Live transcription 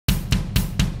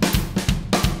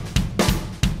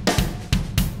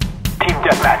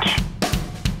deathmatch.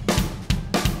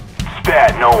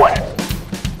 Spare no one.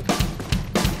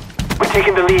 We're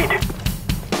taking the lead.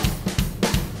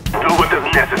 Do what is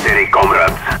necessary,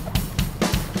 comrades.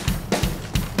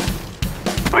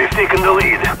 We've taken the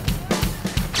lead.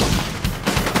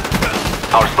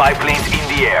 Our spy plane's in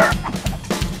the air.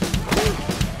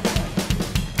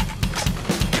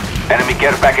 Enemy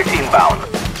care package inbound.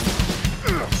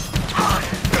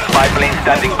 Spy plane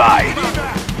standing by.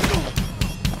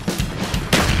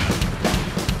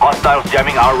 Hostiles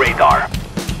jamming our radar.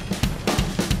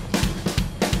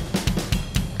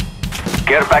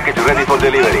 Care package ready for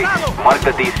delivery. Mark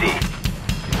the DC.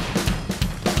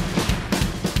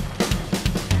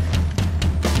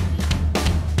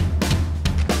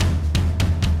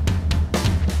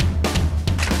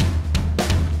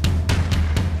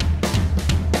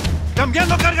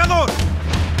 ¡Cambiando cargador!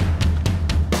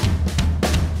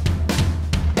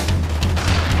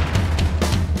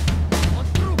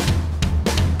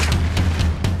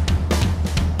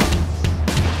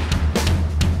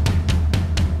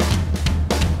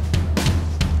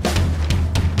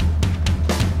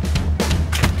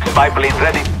 Spy plane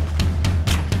ready.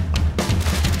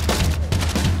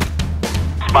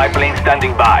 Spy plane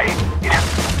standing by.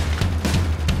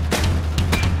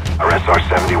 Our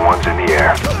SR-71's in the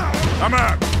air. I'm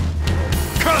out!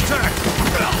 Contact!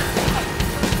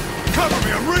 Cover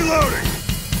me, I'm reloading!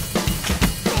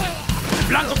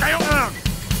 Blanco cayó!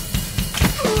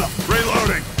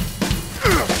 Reloading!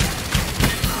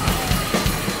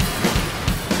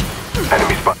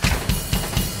 Enemy spot.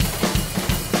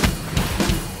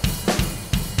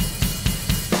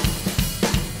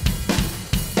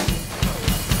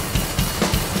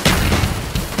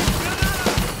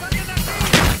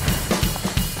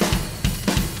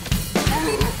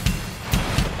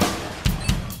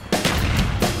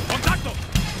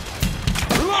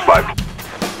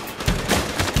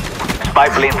 Spy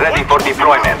plane ready for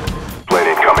deployment. Plane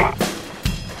incoming.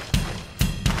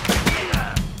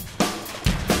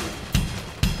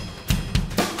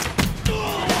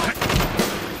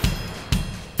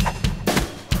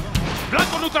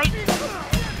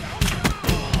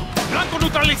 Blanco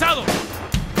neutralizado.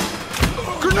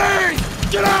 Grenade!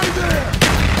 Get out of there!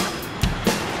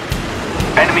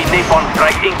 Enemy napalm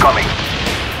strike incoming.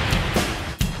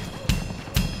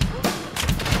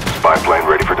 Spy plane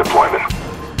ready for deployment.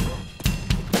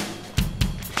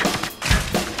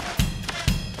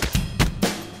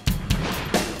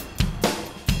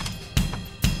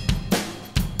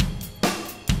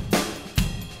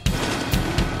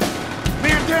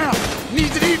 Man down!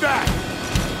 Needs an evac!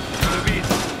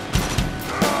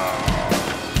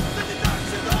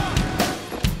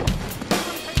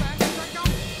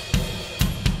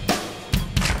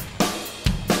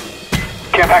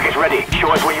 Care package ready.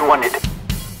 Show us where you want it.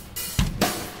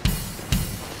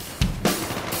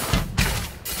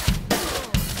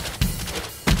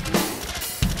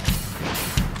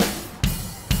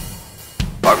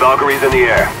 Our Valkyrie's in the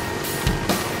air.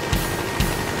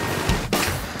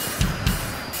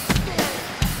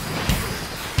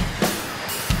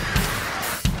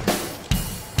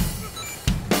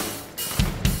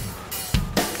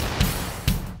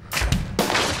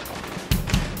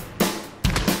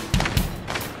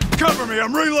 Cover me,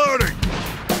 I'm reloading!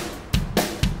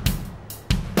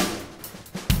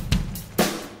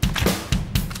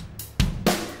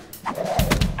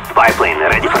 Spy plane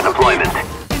ready for deployment.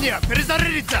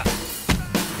 Перезарядиться!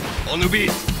 Он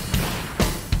убит!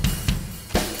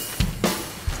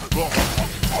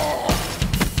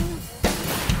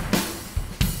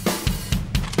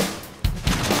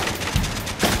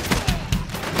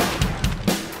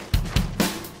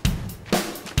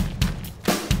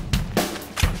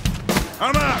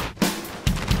 I'm out!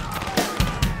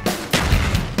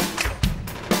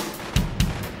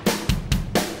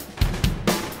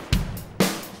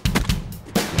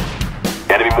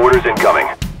 Enemy mortars incoming.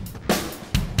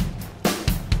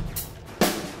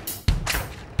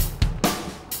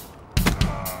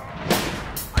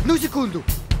 Одну секунду.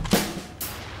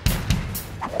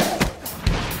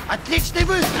 Отличный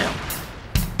выстрел.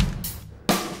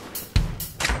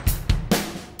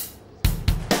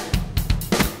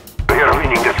 We are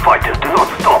winning this fight. Do not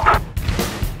stop.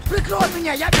 Прикрой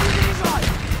меня, я перезаряжаю.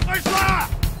 Пошла!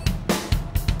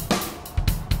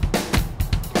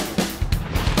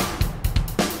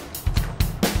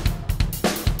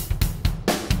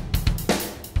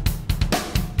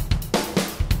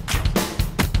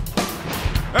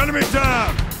 Enemy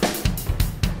down!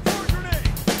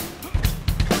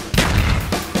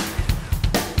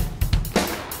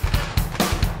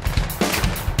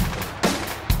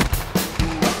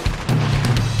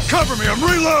 Cover me, I'm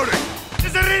reloading!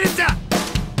 Зарядиться!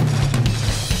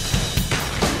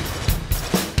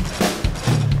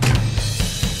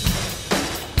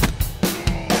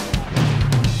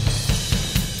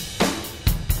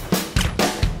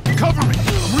 Cover me!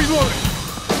 I'm reloading!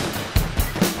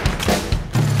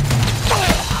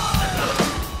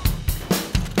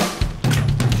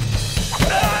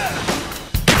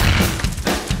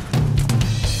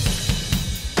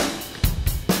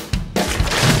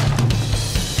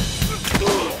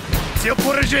 Seal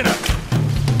поражена!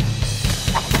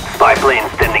 Spy plane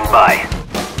standing by.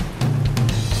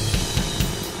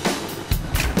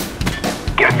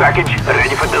 Care package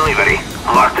ready for delivery.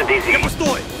 Mark the Я DZ.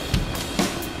 пустой!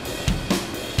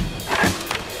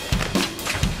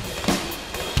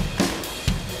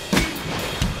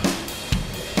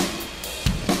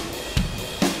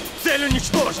 Цель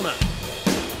уничтожена!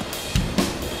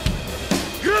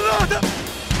 Граната!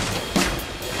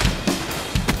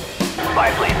 Spy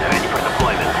plane ready for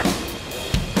deployment.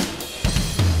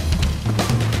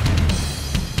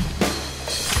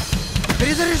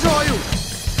 Перезаряжаю!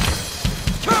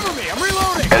 Cover me! I'm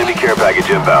reloading! Enemy care package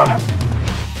inbound.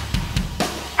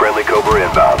 Friendly Cobra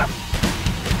inbound.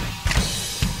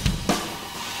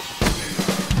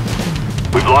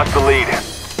 We've lost the lead.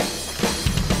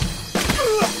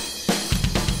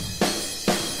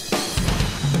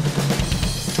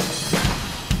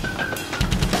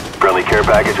 Friendly care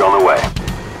package on the way.